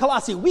back to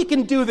Colossae. We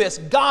can do this.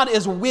 God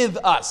is with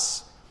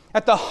us.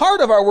 At the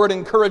heart of our word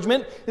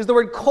encouragement is the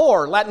word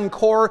core, Latin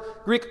core,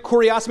 Greek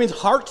kurios means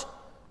heart.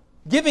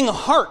 Giving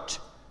heart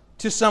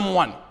to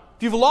someone.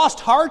 If you've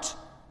lost heart,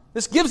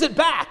 this gives it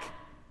back.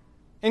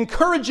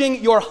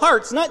 Encouraging your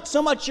hearts, not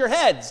so much your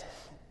heads.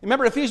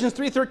 Remember Ephesians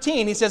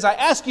 3:13, he says, I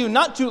ask you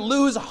not to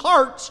lose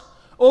heart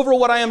over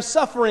what I am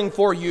suffering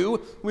for you,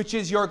 which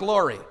is your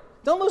glory.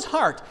 Don't lose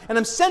heart. And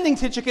I'm sending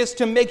Tychicus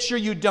to make sure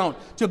you don't,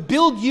 to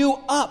build you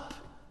up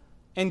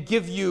and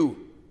give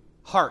you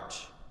heart.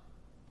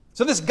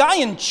 So this guy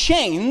in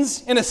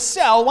chains, in a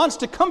cell, wants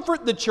to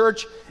comfort the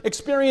church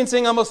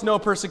experiencing almost no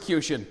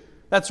persecution.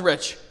 That's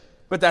rich,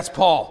 but that's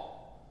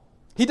Paul.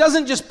 He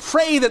doesn't just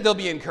pray that they'll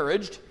be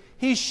encouraged.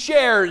 He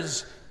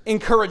shares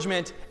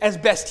encouragement as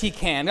best he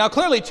can. Now,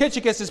 clearly,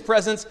 Tychicus'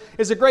 presence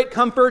is a great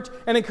comfort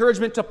and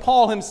encouragement to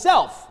Paul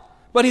himself.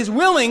 But he's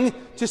willing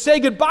to say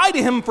goodbye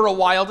to him for a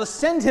while, to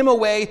send him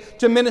away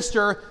to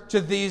minister to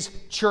these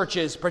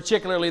churches,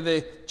 particularly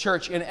the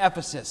church in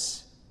Ephesus.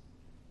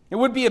 It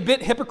would be a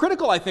bit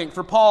hypocritical, I think,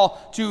 for Paul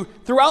to,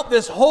 throughout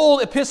this whole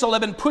epistle,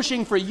 have been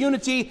pushing for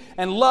unity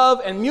and love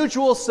and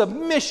mutual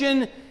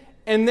submission,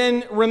 and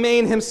then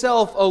remain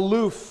himself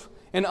aloof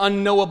and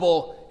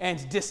unknowable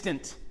and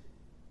distant.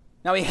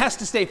 Now, he has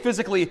to stay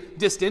physically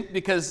distant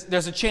because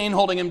there's a chain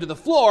holding him to the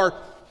floor,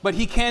 but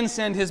he can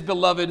send his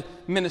beloved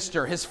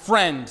minister, his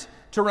friend,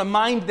 to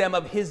remind them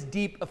of his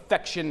deep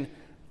affection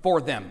for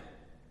them.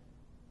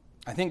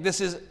 I think this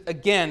is,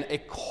 again, a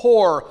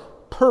core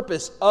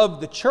purpose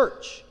of the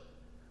church.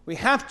 We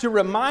have to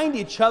remind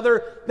each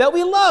other that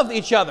we love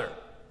each other.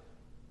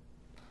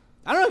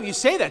 I don't know if you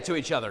say that to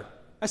each other.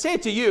 I say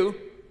it to you.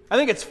 I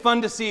think it's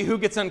fun to see who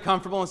gets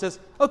uncomfortable and says,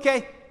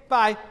 okay,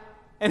 bye,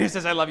 and who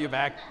says, I love you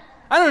back.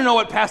 I don't know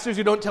what pastors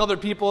who don't tell their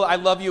people I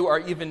love you are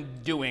even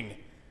doing.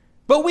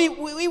 But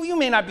you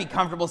may not be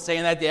comfortable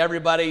saying that to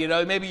everybody. You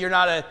know, maybe you're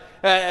not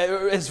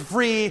as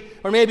free,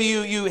 or maybe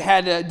you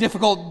had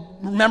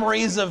difficult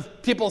memories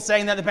of people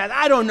saying that in the past.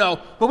 I don't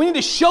know. But we need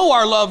to show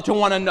our love to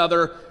one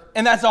another,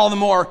 and that's all the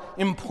more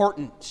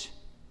important.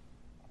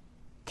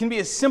 It can be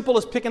as simple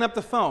as picking up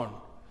the phone. You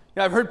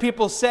know, I've heard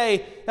people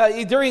say,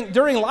 during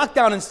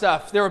lockdown and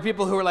stuff, there were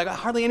people who were like,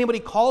 hardly anybody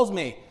calls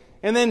me.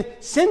 And then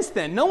since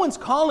then, no one's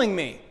calling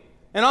me.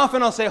 And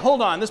often I'll say,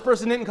 hold on, this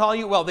person didn't call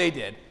you? Well, they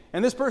did.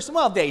 And this person,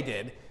 well, they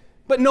did,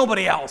 but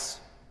nobody else.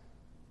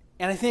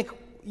 And I think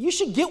you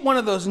should get one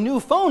of those new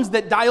phones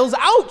that dials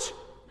out,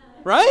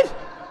 right?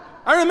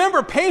 I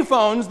remember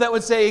payphones that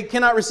would say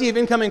cannot receive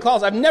incoming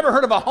calls. I've never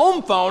heard of a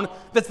home phone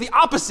that's the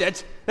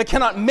opposite, that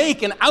cannot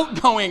make an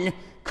outgoing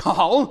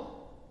call.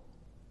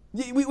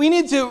 We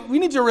need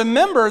to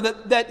remember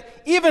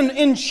that even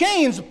in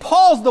chains,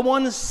 Paul's the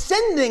one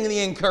sending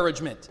the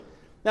encouragement.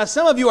 Now,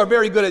 some of you are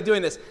very good at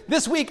doing this.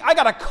 This week, I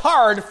got a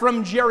card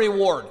from Jerry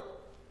Ward.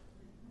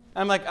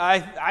 I'm like,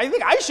 I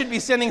think I should be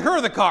sending her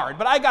the card,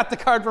 but I got the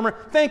card from her,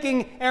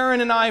 thanking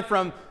Aaron and I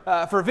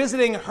for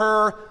visiting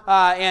her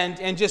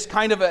and just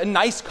kind of a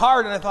nice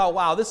card. And I thought,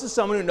 wow, this is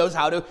someone who knows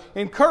how to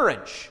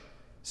encourage.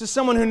 This is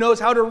someone who knows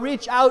how to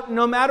reach out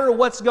no matter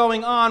what's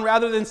going on,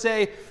 rather than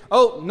say,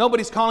 oh,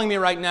 nobody's calling me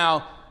right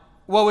now.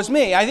 Woe is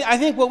me. I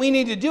think what we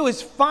need to do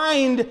is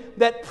find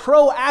that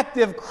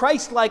proactive,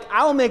 Christ-like,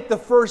 I'll make the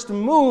first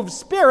move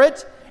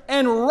spirit,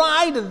 and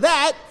ride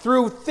that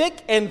through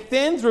thick and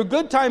thin, through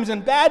good times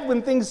and bad,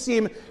 when things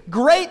seem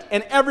great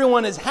and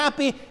everyone is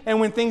happy, and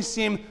when things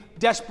seem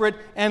desperate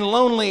and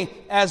lonely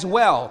as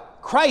well.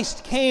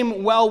 Christ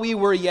came while we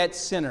were yet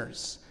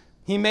sinners.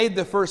 He made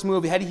the first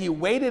move. Had he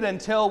waited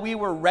until we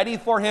were ready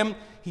for him,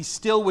 he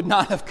still would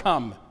not have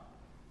come.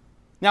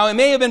 Now, it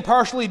may have been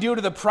partially due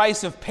to the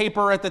price of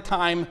paper at the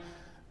time,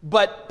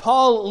 but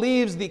Paul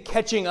leaves the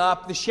catching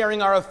up, the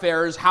sharing our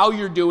affairs, how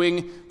you're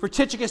doing, for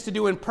Tychicus to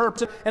do in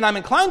person. And I'm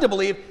inclined to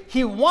believe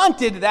he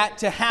wanted that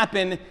to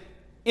happen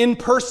in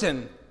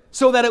person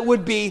so that it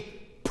would be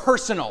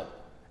personal,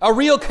 a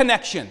real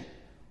connection.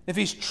 If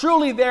he's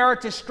truly there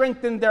to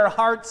strengthen their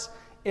hearts,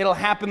 it'll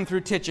happen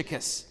through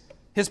Tychicus.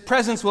 His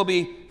presence will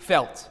be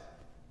felt.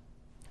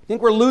 I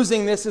think we're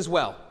losing this as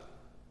well.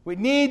 We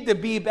need to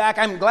be back.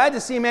 I'm glad to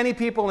see many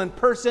people in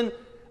person,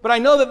 but I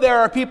know that there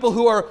are people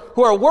who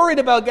are worried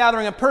about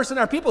gathering in person.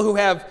 There are people who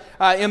have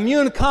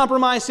immune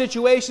compromised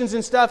situations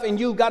and stuff, and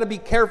you've got to be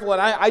careful,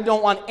 and I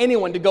don't want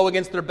anyone to go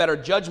against their better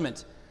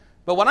judgment.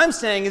 But what I'm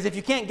saying is if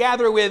you can't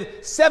gather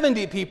with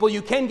 70 people,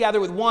 you can gather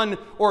with 1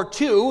 or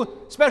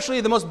 2, especially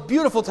the most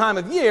beautiful time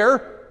of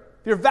year.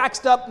 If you're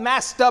vaxxed up,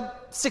 masked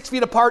up, 6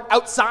 feet apart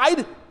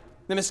outside,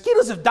 the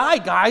mosquitoes have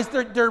died, guys.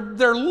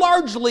 They're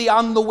largely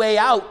on the way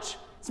out.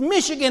 It's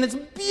Michigan. It's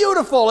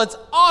beautiful. It's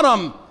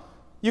autumn.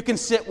 You can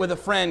sit with a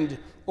friend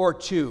or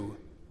 2.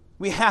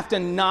 We have to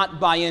not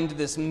buy into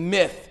this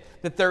myth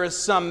that there is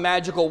some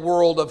magical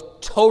world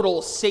of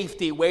total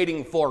safety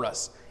waiting for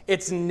us.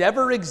 It's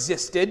never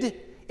existed.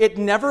 It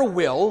never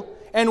will.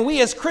 And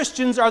we as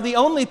Christians are the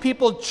only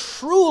people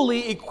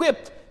truly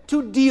equipped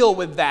to deal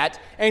with that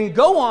and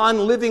go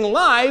on living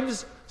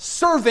lives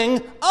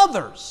serving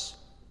others.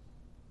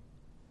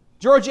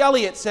 George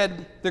Eliot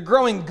said, "The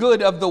growing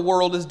good of the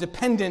world is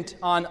dependent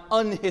on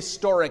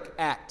unhistoric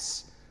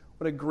acts."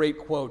 What a great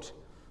quote. It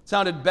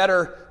sounded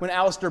better when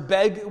Alistair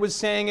Begg was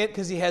saying it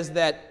because he has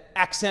that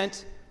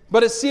accent.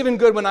 But it's even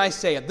good when I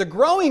say it. The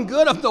growing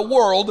good of the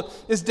world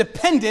is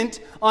dependent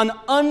on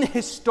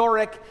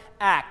unhistoric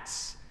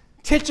acts.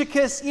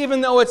 Tychicus,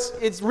 even though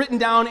it's written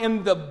down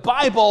in the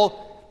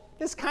Bible,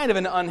 is kind of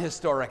an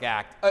unhistoric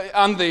act.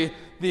 On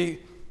the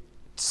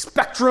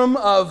spectrum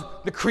of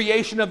the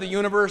creation of the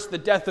universe, the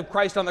death of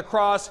Christ on the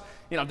cross,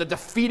 the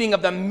defeating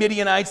of the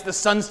Midianites, the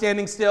sun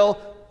standing still,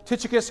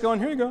 Tychicus going,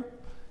 here you go.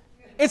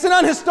 It's an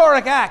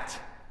unhistoric act.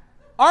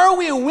 Are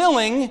we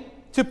willing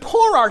to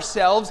pour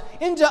ourselves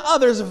into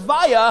others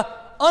via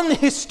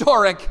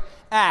unhistoric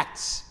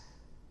acts?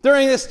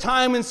 During this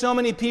time when so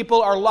many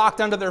people are locked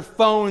onto their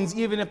phones,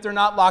 even if they're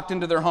not locked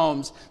into their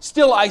homes,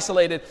 still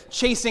isolated,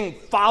 chasing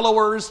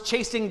followers,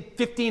 chasing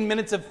 15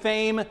 minutes of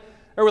fame,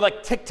 or with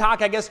like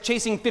TikTok, I guess,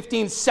 chasing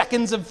 15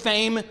 seconds of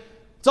fame.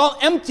 It's all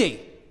empty.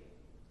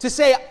 To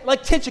say,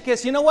 like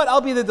Tychicus, you know what?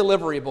 I'll be the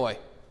delivery boy.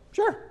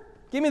 Sure,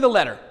 give me the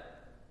letter.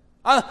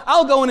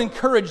 I'll go and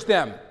encourage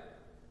them.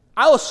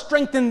 I will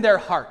strengthen their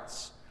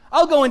hearts.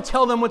 I'll go and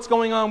tell them what's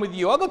going on with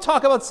you. I'll go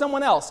talk about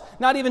someone else,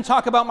 not even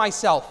talk about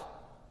myself.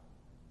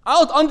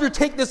 I'll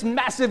undertake this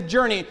massive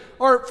journey,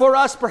 or for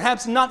us,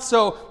 perhaps not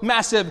so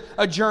massive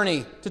a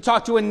journey, to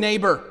talk to a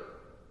neighbor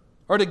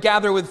or to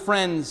gather with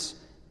friends,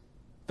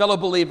 fellow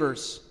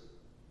believers,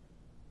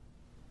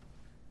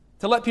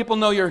 to let people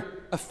know your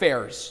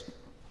affairs.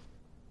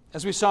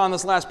 As we saw in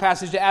this last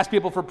passage, to ask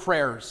people for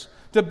prayers,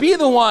 to be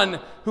the one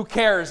who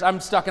cares.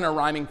 I'm stuck in a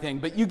rhyming thing,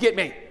 but you get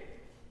me.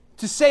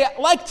 To say,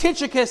 like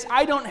Tychicus,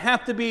 I don't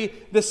have to be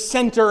the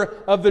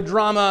center of the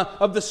drama,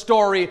 of the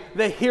story,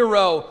 the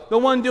hero, the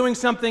one doing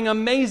something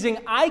amazing.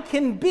 I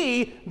can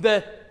be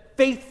the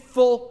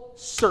faithful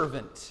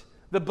servant,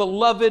 the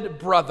beloved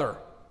brother,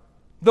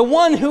 the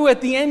one who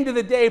at the end of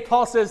the day,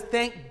 Paul says,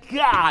 thank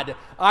God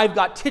I've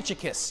got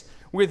Tychicus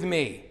with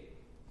me.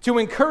 To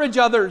encourage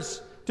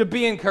others to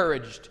be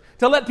encouraged,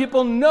 to let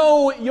people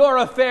know your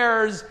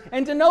affairs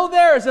and to know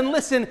theirs and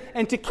listen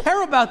and to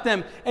care about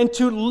them and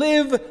to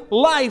live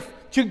life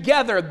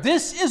together.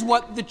 This is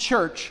what the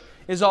church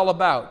is all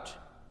about.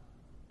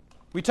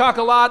 We talk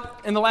a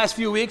lot in the last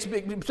few weeks,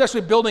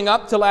 especially building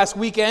up to last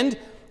weekend,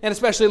 and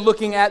especially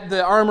looking at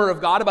the armor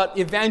of God, about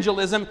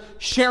evangelism,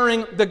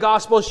 sharing the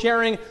gospel,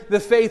 sharing the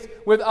faith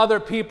with other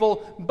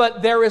people.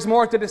 But there is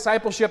more to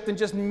discipleship than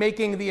just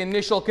making the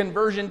initial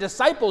conversion.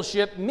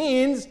 Discipleship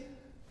means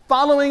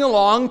following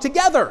along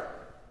together.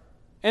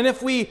 And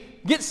if we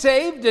get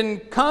saved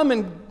and come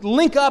and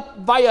link up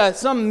via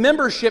some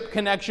membership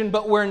connection,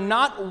 but we're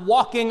not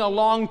walking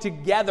along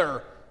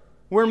together,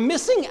 we're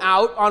missing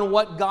out on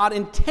what God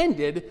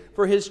intended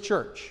for his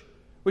church,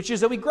 which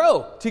is that we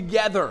grow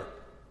together.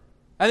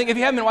 I think if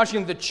you haven't been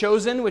watching The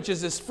Chosen, which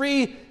is this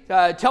free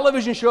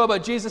television show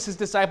about Jesus'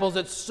 disciples,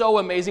 it's so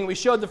amazing. We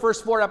showed the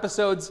first 4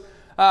 episodes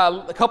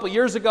a couple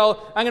years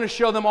ago. I'm going to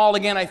show them all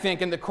again, I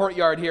think, in the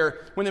courtyard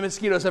here when the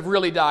mosquitoes have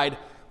really died.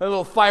 A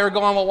little fire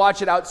going, we'll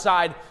watch it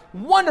outside.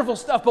 Wonderful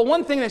stuff. But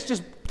one thing that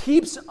just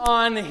keeps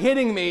on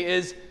hitting me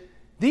is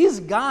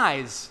these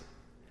guys,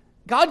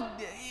 God,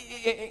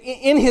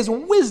 in his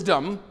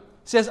wisdom,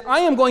 says, I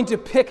am going to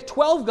pick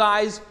 12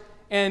 guys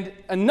and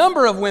a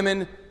number of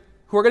women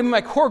who are going to be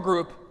my core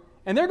group,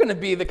 and they're going to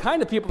be the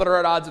kind of people that are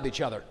at odds with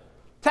each other.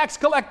 Tax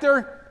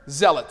collector,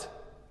 zealot.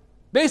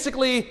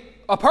 Basically,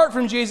 apart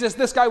from Jesus,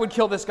 this guy would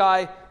kill this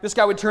guy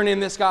would turn in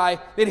this guy,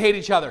 they'd hate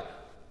each other.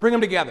 Bring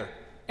them together.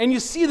 And you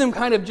see them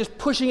kind of just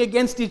pushing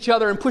against each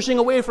other and pushing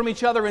away from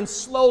each other and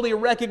slowly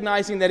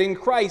recognizing that in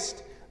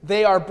Christ,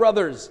 they are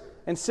brothers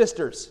and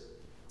sisters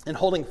and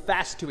holding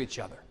fast to each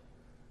other.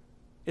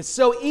 It's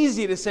so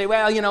easy to say,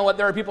 well, you know what,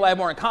 there are people I have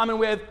more in common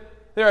with.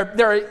 There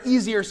are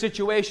easier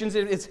situations.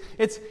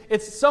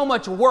 It's so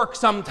much work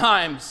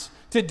sometimes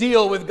to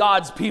deal with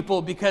God's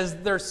people because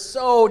they're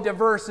so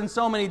diverse and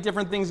so many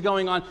different things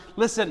going on.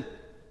 Listen,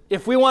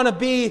 if we want to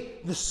be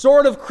the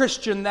sort of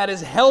Christian that is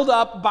held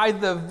up by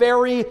the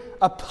very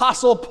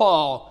Apostle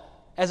Paul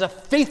as a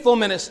faithful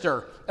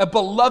minister, a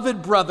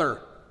beloved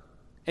brother,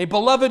 a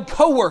beloved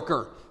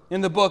co-worker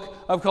in the book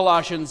of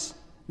Colossians,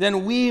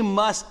 then we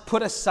must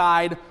put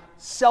aside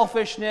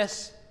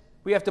selfishness.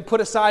 We have to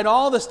put aside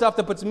all the stuff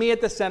that puts me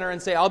at the center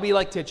and say, I'll be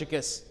like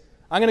Tychicus.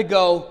 I'm going to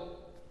go.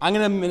 I'm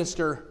going to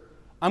minister.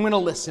 I'm going to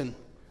listen.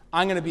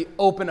 I'm going to be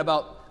open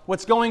about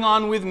what's going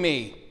on with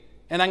me.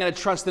 And I'm going to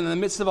trust that in the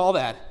midst of all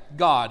that,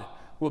 God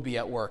will be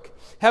at work.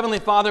 Heavenly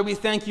Father, we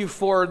thank you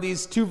for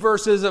these 2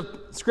 verses of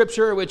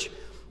Scripture, which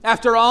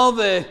after all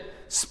the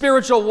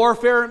spiritual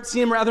warfare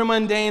seem rather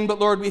mundane, but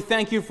Lord, we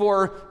thank you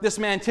for this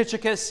man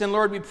Tychicus. And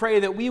Lord, we pray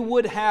that we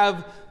would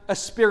have a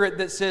spirit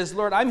that says,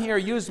 Lord, I'm here,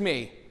 use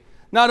me.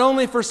 Not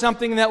only for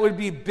something that would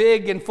be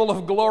big and full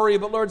of glory,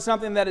 but Lord,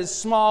 something that is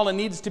small and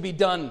needs to be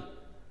done.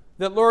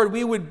 That, Lord,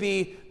 we would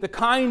be the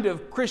kind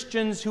of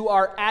Christians who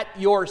are at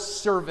your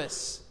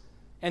service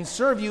and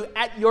serve you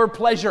at your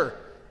pleasure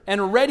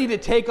and ready to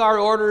take our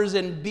orders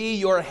and be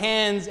your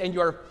hands and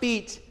your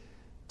feet,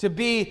 to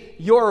be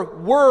your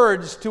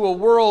words to a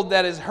world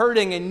that is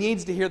hurting and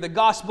needs to hear the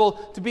gospel,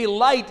 to be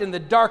light in the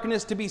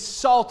darkness, to be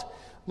salt.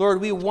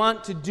 Lord, we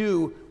want to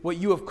do what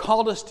you have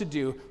called us to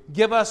do.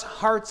 Give us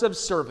hearts of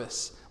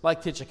service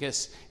like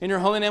Tychicus. In your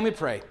holy name we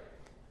pray.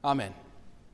 Amen.